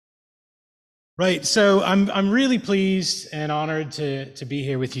Right. So I'm really pleased and honored to be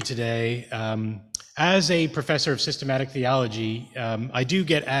here with you today. As a professor of systematic theology, I do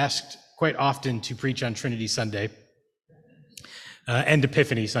get asked quite often to preach on Trinity Sunday and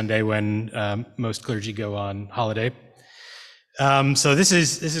Epiphany Sunday when most clergy go on holiday. So this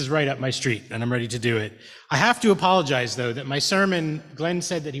is right up my street, and I'm ready to do it. I have to apologize, though, that my sermon, Glenn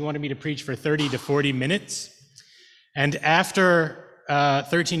said that he wanted me to preach for 30 to 40 minutes. And after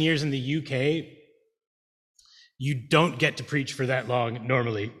 13 years in the UK, you don't get to preach for that long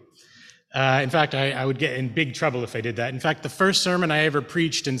normally. In fact, I would get in big trouble if I did that. In fact, the first sermon I ever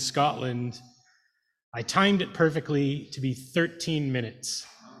preached in Scotland, I timed it perfectly to be 13 minutes.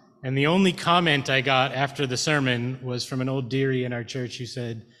 And the only comment I got after the sermon was from an old dearie in our church who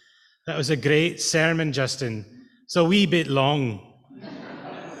said, "That was a great sermon, Justin. It's a wee bit long."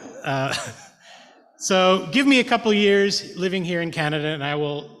 So give me a couple years living here in Canada and I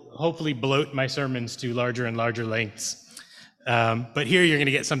will hopefully bloat my sermons to larger and larger lengths. But here you're going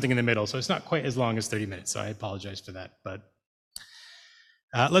to get something in the middle. So it's not quite as long as 30 minutes. So I apologize for that. But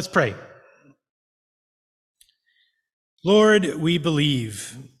let's pray. Lord, we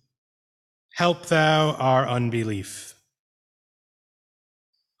believe. Help thou our unbelief.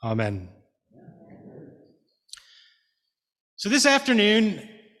 Amen. So this afternoon,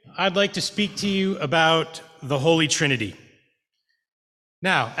 I'd like to speak to you about the Holy Trinity.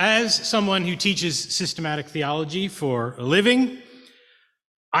 Now, as someone who teaches systematic theology for a living,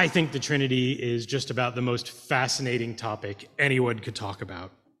 I think the Trinity is just about the most fascinating topic anyone could talk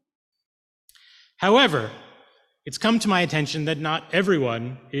about. However, it's come to my attention that not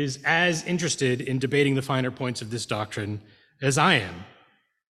everyone is as interested in debating the finer points of this doctrine as I am,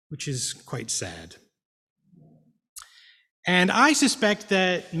 which is quite sad. And I suspect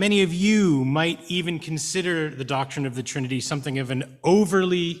that many of you might even consider the doctrine of the Trinity something of an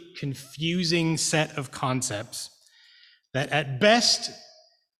overly confusing set of concepts that at best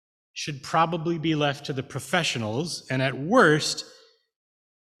should probably be left to the professionals, and at worst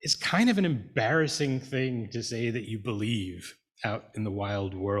is kind of an embarrassing thing to say that you believe out in the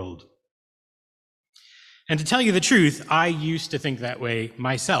wild world. And to tell you the truth, I used to think that way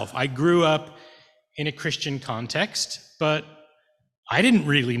myself. I grew up in a Christian context, but I didn't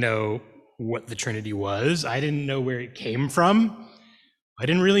really know what the Trinity was. I didn't know where it came from. I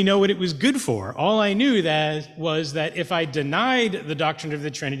didn't really know what it was good for. All I knew was that if I denied the doctrine of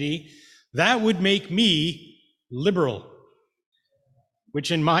the Trinity, that would make me liberal, which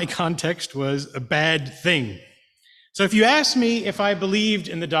in my context was a bad thing. So if you ask me if I believed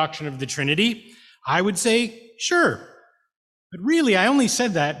in the doctrine of the Trinity, I would say, sure. But really, I only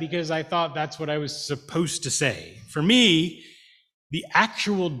said that because I thought that's what I was supposed to say. For me, the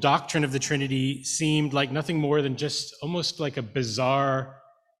actual doctrine of the Trinity seemed like nothing more than just almost like a bizarre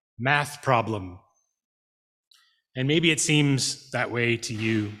math problem. And maybe it seems that way to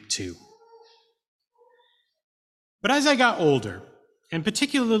you too. But as I got older, and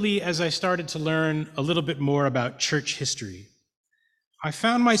particularly as I started to learn a little bit more about church history, I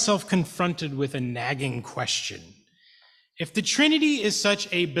found myself confronted with a nagging question. If the Trinity is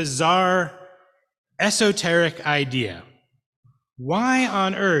such a bizarre, esoteric idea, why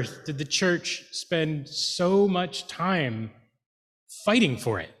on earth did the church spend so much time fighting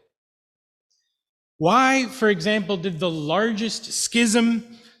for it? Why, for example, did the largest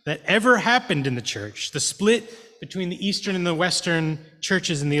schism that ever happened in the church, the split between the Eastern and the Western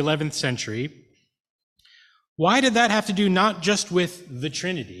churches in the 11th century, why did that have to do not just with the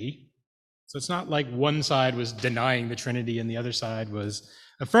Trinity? So it's not like one side was denying the Trinity and the other side was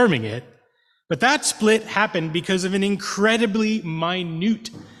affirming it, but that split happened because of an incredibly minute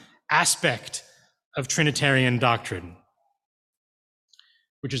aspect of Trinitarian doctrine,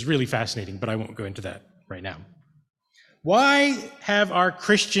 which is really fascinating, but I won't go into that right now. Why have our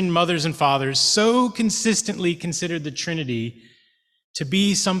Christian mothers and fathers so consistently considered the Trinity to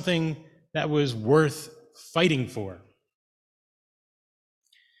be something that was worth fighting for?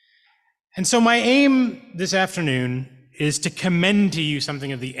 And so my aim this afternoon is to commend to you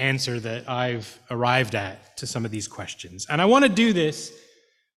something of the answer that I've arrived at to some of these questions. And I want to do this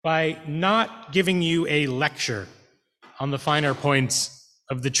by not giving you a lecture on the finer points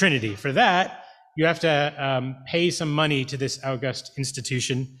of the Trinity. For that, you have to pay some money to this august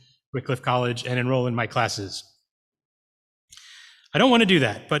institution, Wycliffe College, and enroll in my classes. I don't want to do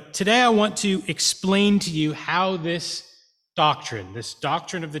that, but today I want to explain to you how this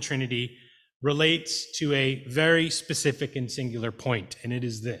doctrine of the Trinity, relates to a very specific and singular point, and it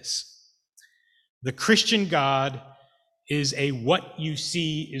is this. The Christian God is a what you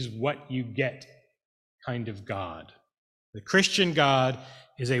see is what you get kind of God. The Christian God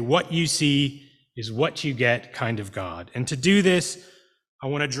is a what you see is what you get kind of God. And to do this, I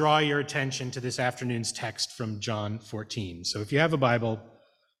want to draw your attention to this afternoon's text from John 14. So if you have a Bible,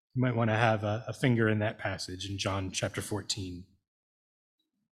 you might want to have a finger in that passage in John chapter 14.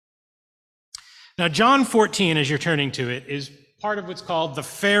 Now, John 14, as you're turning to it, is part of what's called the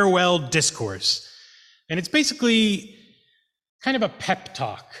farewell discourse. And it's basically kind of a pep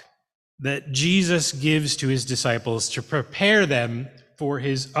talk that Jesus gives to his disciples to prepare them for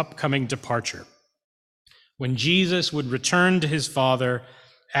his upcoming departure, when Jesus would return to his Father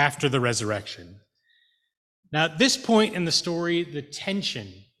after the resurrection. Now, at this point in the story, the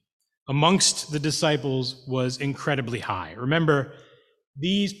tension amongst the disciples was incredibly high. Remember,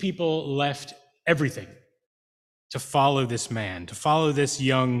 these people left everything to follow this man, to follow this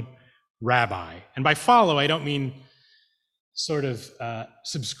young rabbi. And by follow, I don't mean sort of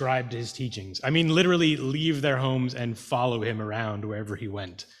subscribe to his teachings. I mean literally leave their homes and follow him around wherever he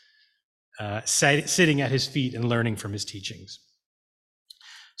went, sitting at his feet and learning from his teachings.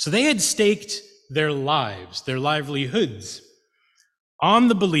 So they had staked their lives, their livelihoods, on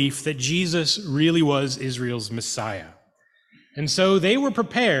the belief that Jesus really was Israel's Messiah. And so they were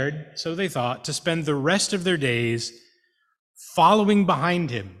prepared, so they thought, to spend the rest of their days following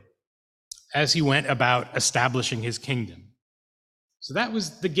behind him as he went about establishing his kingdom. So that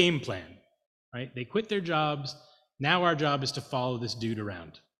was the game plan, right? They quit their jobs. Now our job is to follow this dude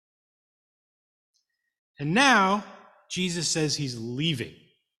around. And now Jesus says he's leaving.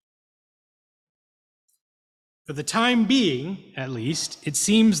 For the time being, at least, it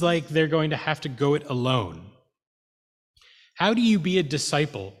seems like they're going to have to go it alone. How do you be a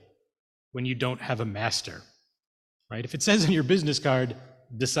disciple when you don't have a master, right? If it says on your business card,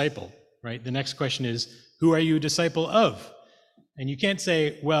 disciple, right? The next question is, who are you a disciple of? And you can't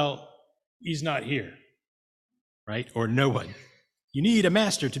say, well, he's not here, right? Or no one. You need a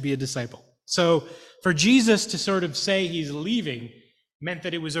master to be a disciple. So for Jesus to sort of say he's leaving meant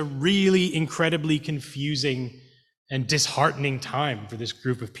that it was a really incredibly confusing and disheartening time for this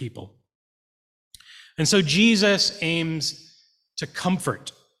group of people. And so Jesus aims to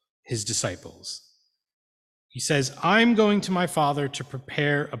comfort his disciples. He says, I'm going to my Father to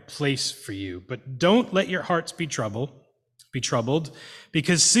prepare a place for you, but don't let your hearts be troubled,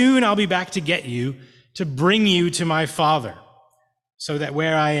 because soon I'll be back to get you, to bring you to my Father, so that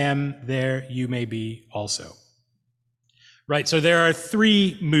where I am, there you may be also. Right, so there are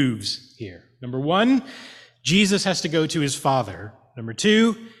three moves here. Number one, Jesus has to go to his Father. Number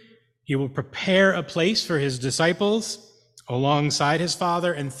two, he will prepare a place for his disciples alongside his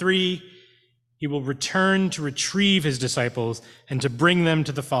Father. And three, he will return to retrieve his disciples and to bring them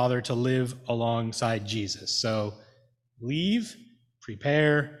to the Father to live alongside Jesus. So leave,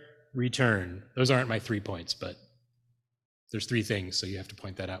 prepare, return. Those aren't my 3 points, but there's three things, so you have to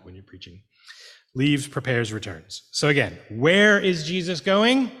point that out when you're preaching. Leaves, prepares, returns. So again, where is Jesus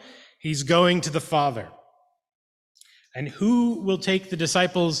going? He's going to the Father. And who will take the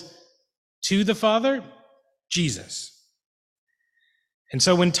disciples to the Father? Jesus. And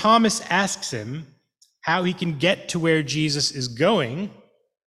so when Thomas asks him how he can get to where Jesus is going,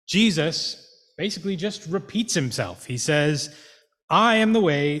 Jesus basically just repeats himself. He says, I am the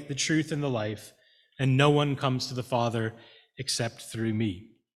way, the truth, and the life, and no one comes to the Father except through me.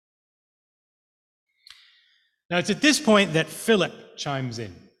 Now, it's at this point that Philip chimes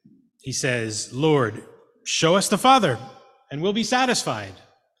in. He says, Lord, show us the Father, and we'll be satisfied.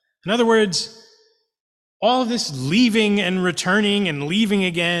 In other words, all of this leaving and returning and leaving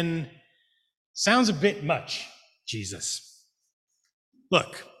again sounds a bit much, Jesus.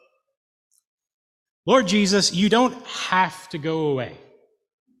 Look, Lord Jesus, you don't have to go away.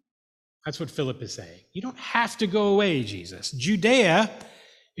 That's what Philip is saying. You don't have to go away, Jesus. Judea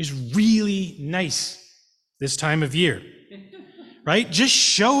is really nice this time of year, right? Just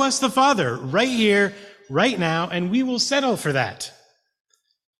show us the Father right here, right now, and we will settle for that.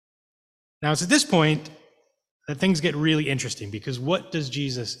 Now, it's at this point that things get really interesting, because what does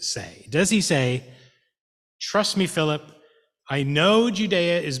Jesus say? Does he say, trust me, Philip, I know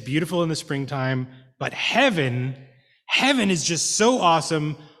Judea is beautiful in the springtime, but heaven is just so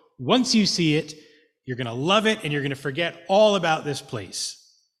awesome. Once you see it, you're going to love it and you're going to forget all about this place.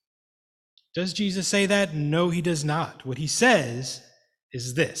 Does Jesus say that? No, he does not. What he says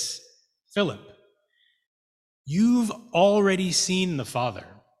is this, Philip, you've already seen the Father,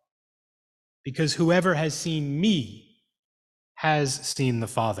 because whoever has seen me has seen the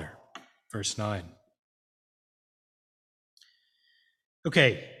Father. Verse 9.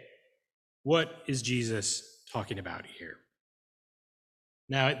 Okay, what is Jesus talking about here?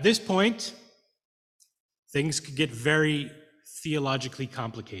 Now, at this point, things could get very theologically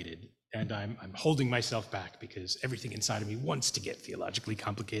complicated. And I'm holding myself back because everything inside of me wants to get theologically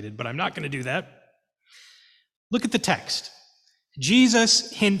complicated, but I'm not going to do that. Look at the text.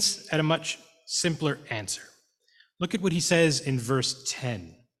 Jesus hints at a much simpler answer. Look at what he says in verse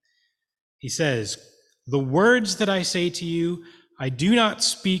 10. He says, "The words that I say to you, I do not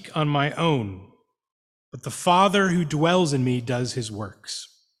speak on my own, but the Father who dwells in me does his works."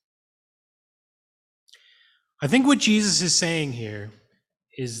 I think what Jesus is saying here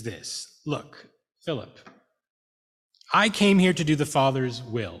is this. Look, Philip, I came here to do the Father's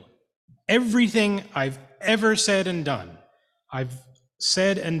will. Everything I've ever said and done, I've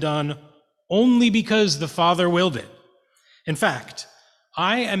said and done only because the Father willed it. In fact,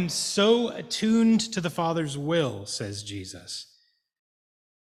 I am so attuned to the Father's will, says Jesus,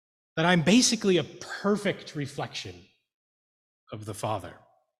 that I'm basically a perfect reflection of the Father.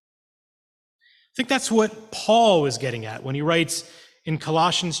 I think that's what Paul was getting at when he writes in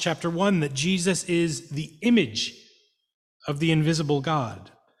Colossians chapter 1 that Jesus is the image of the invisible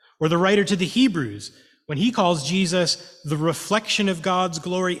God. Or the writer to the Hebrews when he calls Jesus the reflection of God's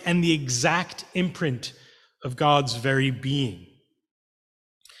glory and the exact imprint of God's very being.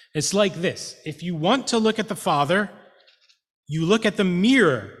 It's like this. If you want to look at the Father, you look at the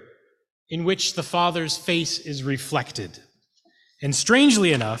mirror in which the Father's face is reflected. And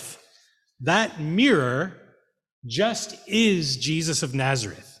strangely enough, that mirror just is Jesus of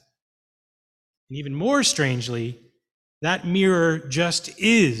Nazareth. And even more strangely, that mirror just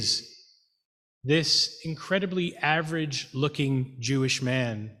is this incredibly average-looking Jewish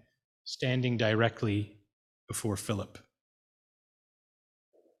man standing directly before Philip.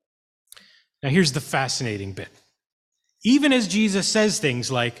 Now here's the fascinating bit. Even as Jesus says things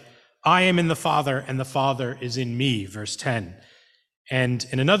like, "I am in the Father and the Father is in me," verse 10, and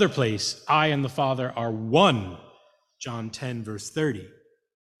in another place, "I and the Father are one," John 10, verse 30.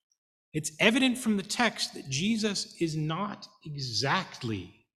 It's evident from the text that Jesus is not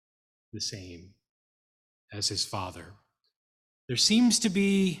exactly the same as his Father. There seems to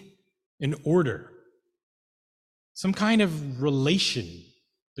be an order, some kind of relation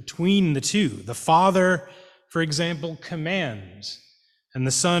between the two. The Father, for example, commands, and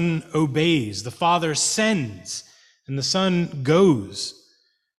the Son obeys. The Father sends, and the Son goes.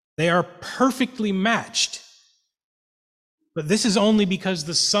 They are perfectly matched. But this is only because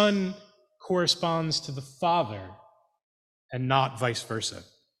the Son corresponds to the Father and not vice versa.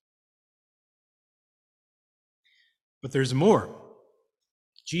 But there's more.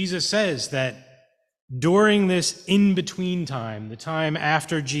 Jesus says that during this in-between time, the time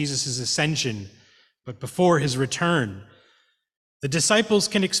after Jesus' ascension, but before his return, the disciples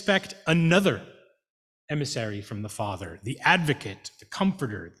can expect another emissary from the Father, the advocate, the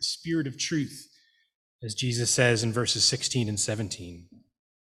comforter, the Spirit of truth, as Jesus says in verses 16 and 17.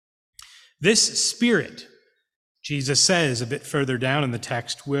 This Spirit, Jesus says a bit further down in the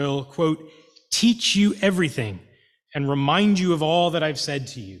text, will, quote, "teach you everything and remind you of all that I've said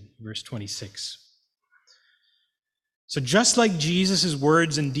to you," verse 26. So just like Jesus'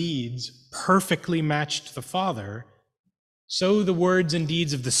 words and deeds perfectly matched the Father, so the words and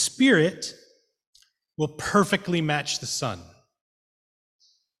deeds of the Spirit will perfectly match the Son.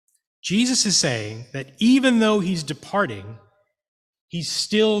 Jesus is saying that even though he's departing, he's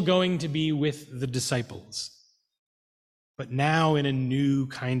still going to be with the disciples, but now in a new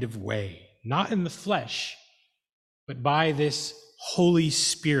kind of way, not in the flesh, but by this Holy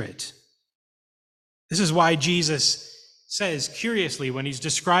Spirit. This is why Jesus says, curiously, when he's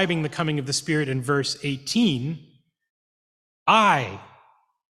describing the coming of the Spirit in verse 18, "I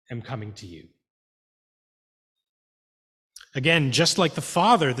am coming to you." Again, just like the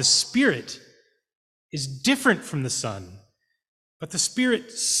Father, the Spirit is different from the Son, but the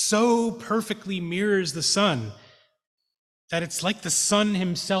Spirit so perfectly mirrors the Son that it's like the Son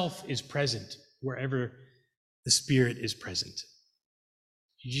himself is present wherever the Spirit is present.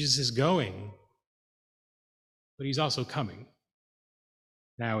 Jesus is going, but he's also coming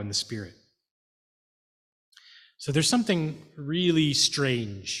now in the Spirit. So there's something really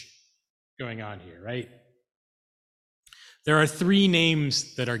strange going on here, right? There are three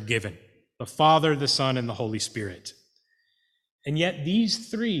names that are given: the Father, the Son, and the Holy Spirit. And yet these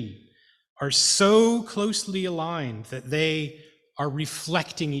three are so closely aligned that they are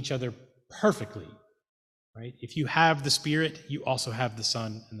reflecting each other perfectly, right? If you have the Spirit, you also have the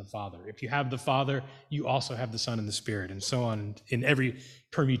Son and the Father. If you have the Father, you also have the Son and the Spirit, and so on in every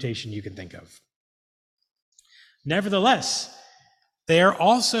permutation you can think of. Nevertheless, they are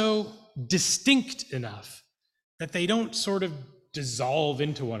also distinct enough that they don't sort of dissolve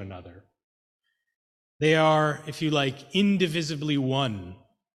into one another. They are, if you like, indivisibly one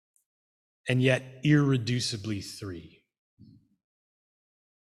and yet irreducibly three.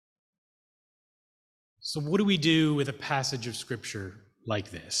 So what do we do with a passage of Scripture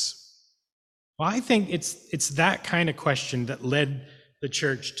like this? Well, I think it's that kind of question that led the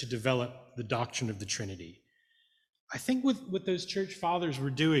church to develop the doctrine of the Trinity. I think what those church fathers were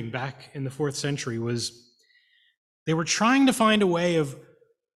doing back in the 4th century was they were trying to find a way of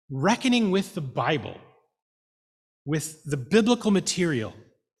reckoning with the Bible, with the biblical material,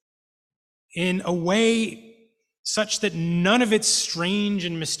 in a way such that none of its strange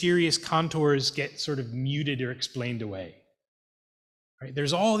and mysterious contours get sort of muted or explained away. Right?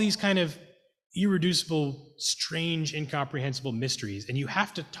 There's all these kind of irreducible, strange, incomprehensible mysteries, and you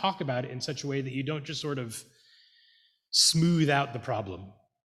have to talk about it in such a way that you don't just sort of smooth out the problem.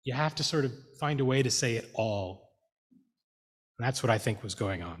 You have to sort of find a way to say it all. And that's what I think was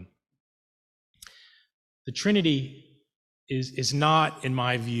going on. The Trinity is not, in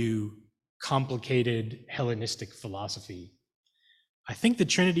my view, complicated Hellenistic philosophy. I think the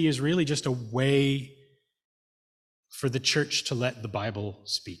Trinity is really just a way for the church to let the Bible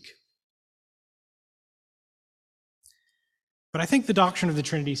speak. But I think the doctrine of the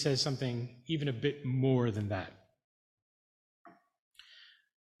Trinity says something even a bit more than that.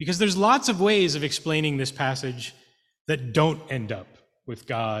 Because there's lots of ways of explaining this passage that don't end up with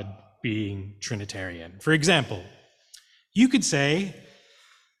God being Trinitarian. For example, you could say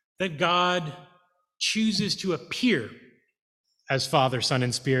that God chooses to appear as Father, Son,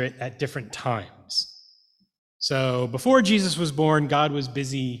 and Spirit at different times. So before Jesus was born, God was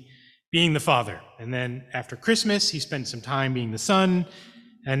busy being the Father. And then after Christmas, he spent some time being the Son.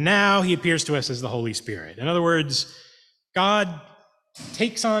 And now he appears to us as the Holy Spirit. In other words, God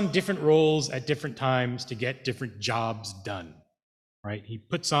takes on different roles at different times to get different jobs done, right? He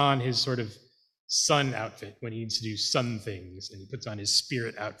puts on his sort of Son outfit when he needs to do Son things, and he puts on his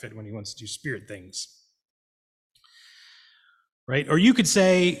Spirit outfit when he wants to do Spirit things, right? Or you could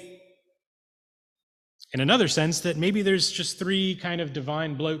say, in another sense, that maybe there's just three kind of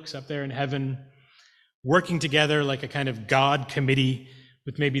divine blokes up there in heaven working together like a kind of God committee,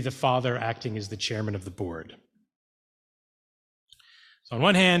 with maybe the Father acting as the chairman of the board. So on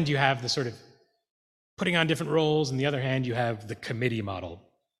one hand, you have the sort of putting on different roles, and the other hand, you have the committee model,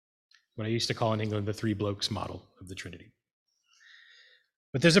 what I used to call in England the three blokes model of the Trinity.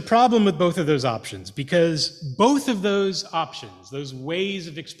 But there's a problem with both of those options, because both of those options, those ways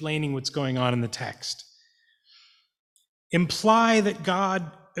of explaining what's going on in the text, imply that God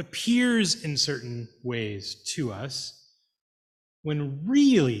appears in certain ways to us when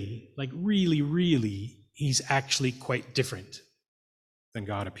really, he's actually quite different than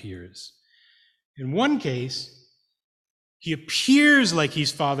God appears. In one case, he appears like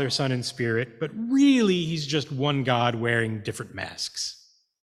he's Father, Son, and Spirit, but really he's just one God wearing different masks.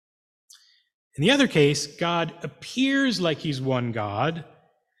 In the other case, God appears like he's one God,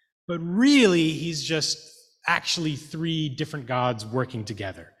 but really he's just actually three different gods working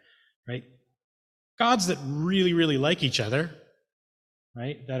together, right? Gods that really like each other,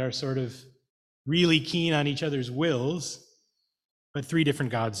 right? That are sort of really keen on each other's wills, but three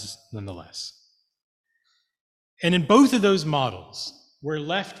different gods nonetheless. And in both of those models, we're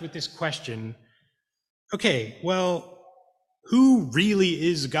left with this question, okay, well, who really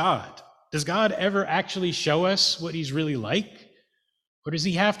is God? Does God ever actually show us what he's really like? Or does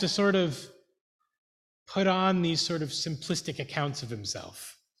he have to sort of put on these sort of simplistic accounts of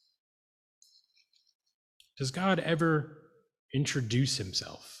himself? Does God ever introduce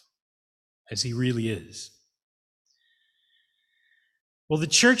himself as he really is? Well, the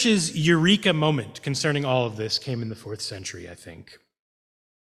church's eureka moment concerning all of this came in the 4th century, I think,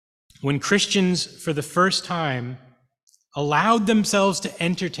 when Christians, for the first time, allowed themselves to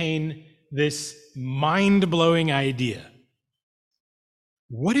entertain this mind-blowing idea.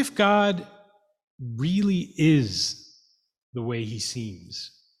 What if God really is the way he seems?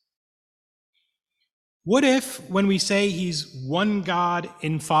 What if, when we say he's one God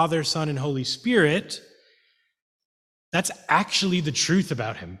in Father, Son, and Holy Spirit, that's actually the truth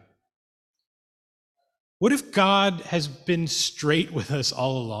about him? What if God has been straight with us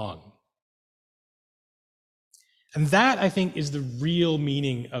all along? And that, I think, is the real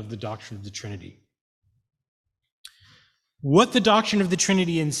meaning of the doctrine of the Trinity. What the doctrine of the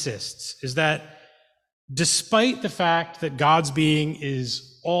Trinity insists is that despite the fact that God's being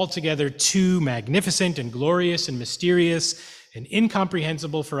is altogether too magnificent and glorious and mysterious and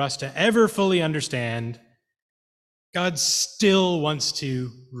incomprehensible for us to ever fully understand, God still wants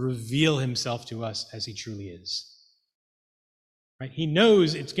to reveal himself to us as he truly is. Right? He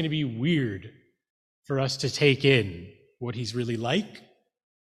knows it's going to be weird for us to take in what he's really like,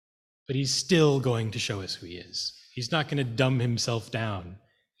 but he's still going to show us who he is. He's not going to dumb himself down.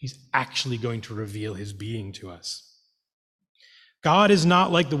 He's actually going to reveal his being to us. God is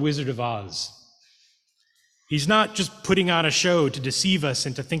not like the Wizard of Oz. He's not just putting on a show to deceive us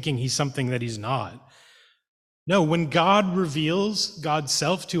into thinking he's something that he's not. No, when God reveals God's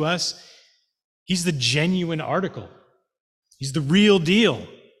self to us, he's the genuine article. He's the real deal,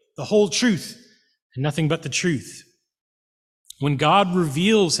 the whole truth, and nothing but the truth. When God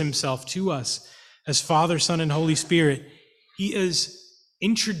reveals himself to us as Father, Son, and Holy Spirit, he is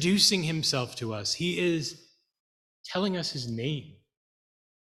introducing himself to us. He is telling us his name.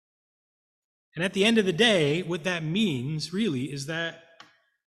 And at the end of the day, what that means really is that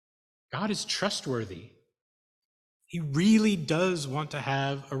God is trustworthy. He really does want to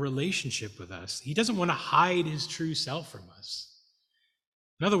have a relationship with us. He doesn't want to hide his true self from us.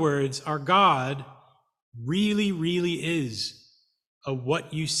 In other words, our God really, really is a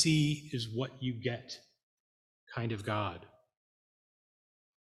what you see is what you get kind of God.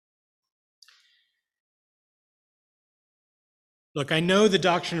 Look, I know the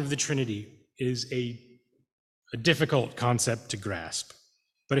doctrine of the Trinity is a difficult concept to grasp.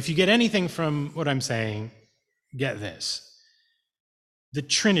 But if you get anything from what I'm saying, get this. The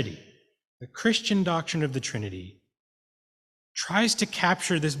Trinity, the Christian doctrine of the Trinity, tries to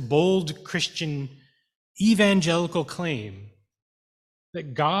capture this bold Christian evangelical claim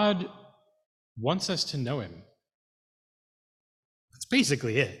that God wants us to know him. That's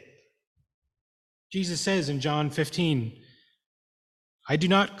basically it. Jesus says in John 15, I do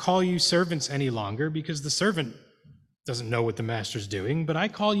not call you servants any longer because the servant doesn't know what the master's doing, but I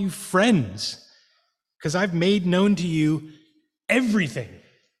call you friends because I've made known to you everything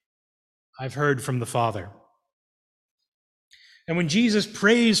I've heard from the Father. And when Jesus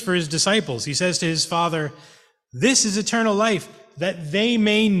prays for his disciples, he says to his Father, this is eternal life, that they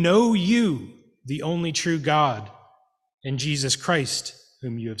may know you, the only true God, and Jesus Christ,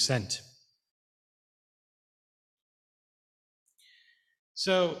 whom you have sent.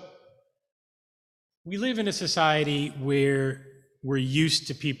 So, we live in a society where we're used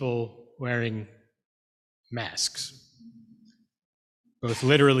to people wearing masks, both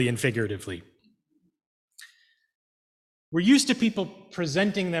literally and figuratively. We're used to people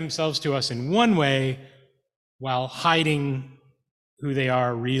presenting themselves to us in one way while hiding who they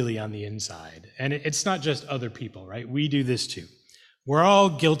are really on the inside. And it's not just other people, right? We do this too. We're all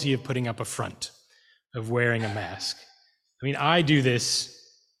guilty of putting up a front, of wearing a mask. I mean, I do this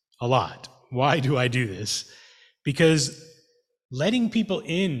a lot. Why do I do this? Because letting people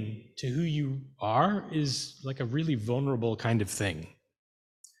in to who you are is like a really vulnerable kind of thing.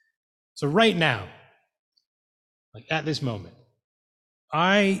 So right now, like at this moment,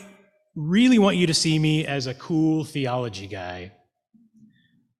 I really want you to see me as a cool theology guy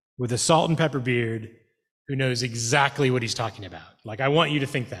with a salt and pepper beard who knows exactly what he's talking about. Like, I want you to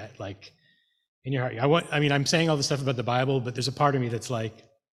think that, like, in your heart. I'm saying all this stuff about the Bible, but there's a part of me that's like,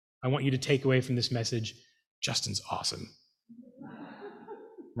 I want you to take away from this message, Justin's awesome.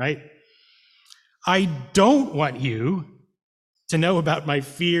 Right? I don't want you to know about my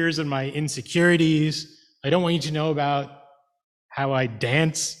fears and my insecurities. I don't want you to know about how I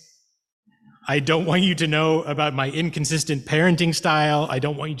dance. I don't want you to know about my inconsistent parenting style. I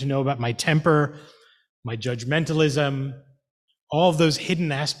don't want you to know about my temper, my judgmentalism, all of those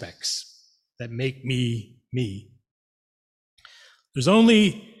hidden aspects that make me me. There's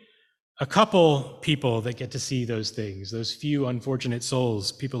only a couple people that get to see those things, those few unfortunate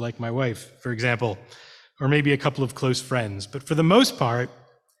souls, people like my wife, for example, or maybe a couple of close friends. But for the most part,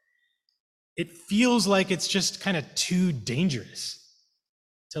 it feels like it's just kind of too dangerous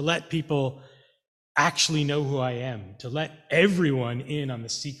to let people actually know who I am, to let everyone in on the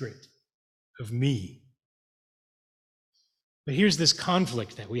secret of me. But here's this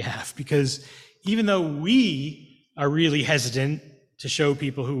conflict that we have, because even though we are really hesitant to show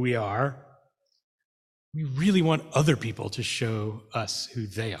people who we are, we really want other people to show us who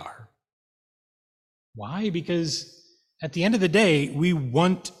they are. Why? Because at the end of the day, we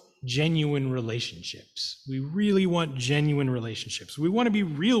want genuine relationships. We really want genuine relationships. We want to be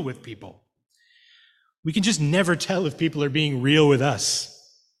real with people. We can just never tell if people are being real with us.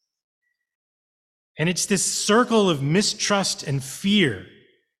 And it's this circle of mistrust and fear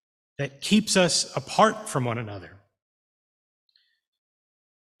that keeps us apart from one another.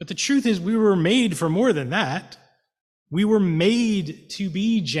 But the truth is, we were made for more than that. We were made to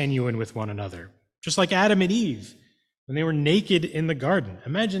be genuine with one another, just like Adam and Eve when they were naked in the garden.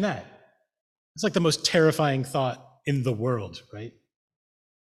 Imagine that. It's like the most terrifying thought in the world, right?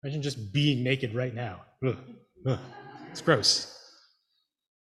 Imagine just being naked right now. Ugh, ugh. It's gross.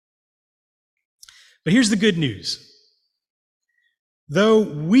 But here's the good news. Though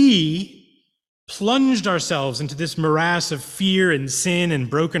we plunged ourselves into this morass of fear and sin and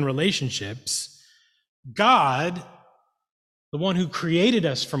broken relationships, God, the one who created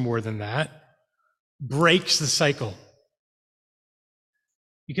us for more than that, breaks the cycle.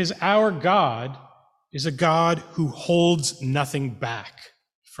 Because our God is a God who holds nothing back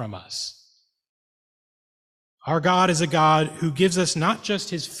from us. Our God is a God who gives us not just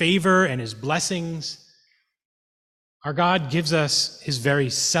his favor and his blessings. Our God gives us his very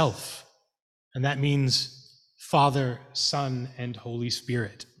self, and that means Father, Son, and Holy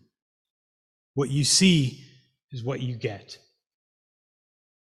Spirit. What you see is what you get.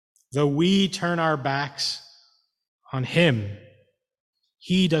 Though we turn our backs on him,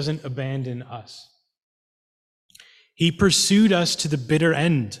 he doesn't abandon us. He pursued us to the bitter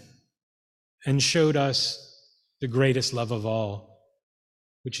end and showed us the greatest love of all,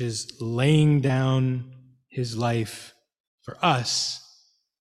 which is laying down his life for us,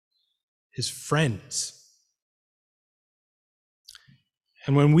 his friends.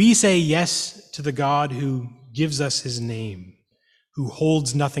 And when we say yes to the God who gives us his name, who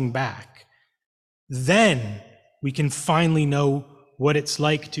holds nothing back, then we can finally know what it's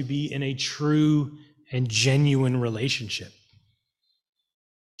like to be in a true and genuine relationship,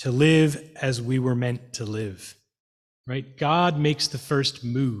 to live as we were meant to live, right? God makes the first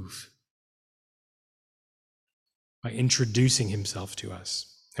move by introducing himself to us.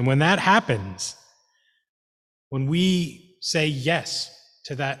 And when that happens, when we say yes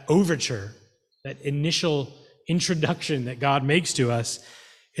to that overture, that initial introduction that God makes to us,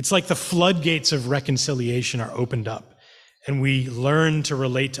 it's like the floodgates of reconciliation are opened up, and we learn to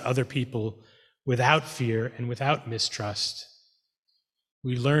relate to other people without fear and without mistrust.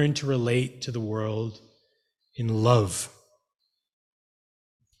 We learn to relate to the world in love.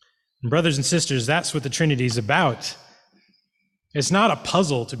 And brothers and sisters, that's what the Trinity is about. It's not a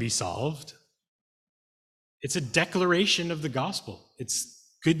puzzle to be solved. It's a declaration of the gospel. It's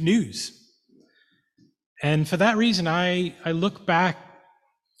good news. And for that reason, I look back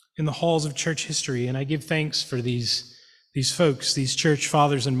in the halls of church history and I give thanks for these folks, these church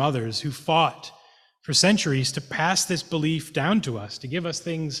fathers and mothers who fought for centuries to pass this belief down to us, to give us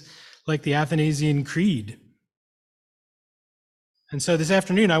things like the Athanasian Creed. And so this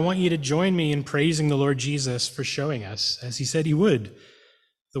afternoon, I want you to join me in praising the Lord Jesus for showing us, as he said he would,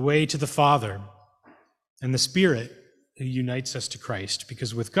 the way to the Father and the Spirit who unites us to Christ.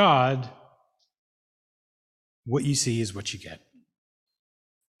 Because with God, what you see is what you get.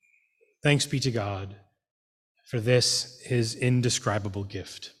 Thanks be to God for this, his indescribable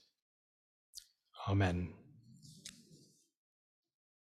gift. Amen.